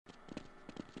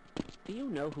Do you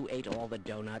know who ate all the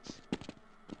donuts?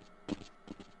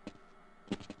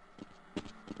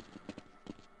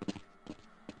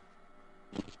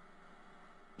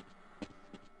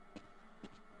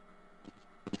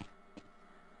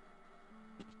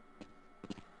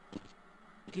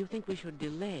 Do you think we should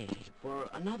delay for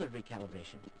another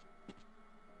recalibration?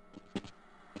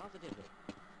 Positively.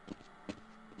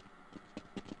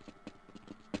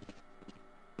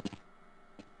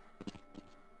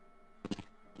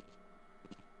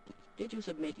 Did you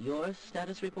submit your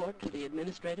status report to the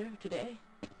administrator today?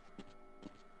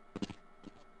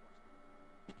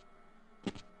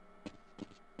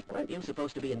 Weren't you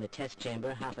supposed to be in the test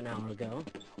chamber half an hour ago?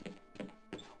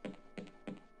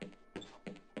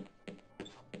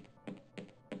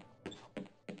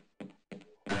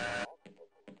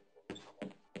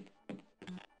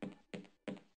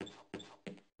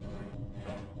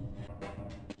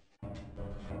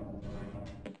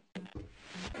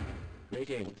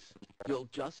 Greetings. You'll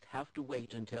just have to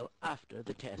wait until after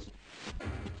the test.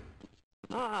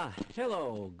 Ah,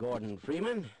 hello, Gordon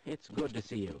Freeman. It's good to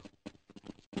see you.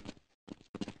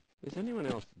 Is anyone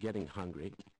else getting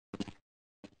hungry?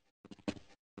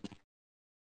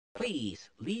 Please,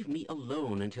 leave me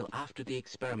alone until after the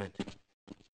experiment.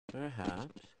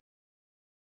 Perhaps.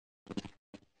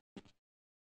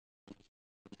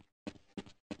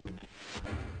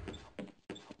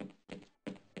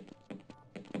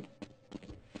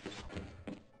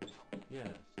 Yes.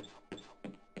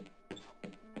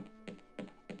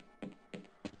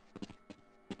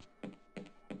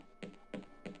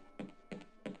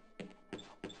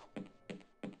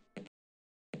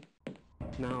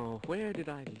 Now, where did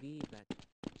I leave that?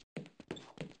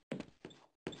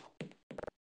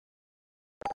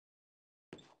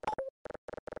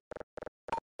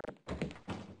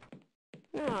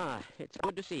 Ah, it's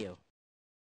good to see you.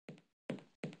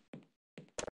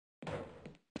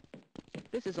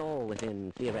 This is all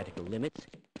within theoretical limits.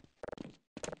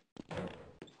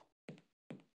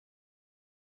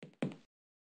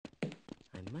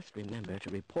 I must remember to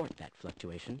report that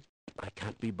fluctuation. I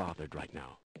can't be bothered right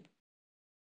now.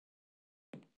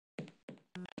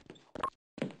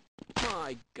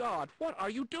 My God, what are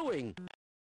you doing?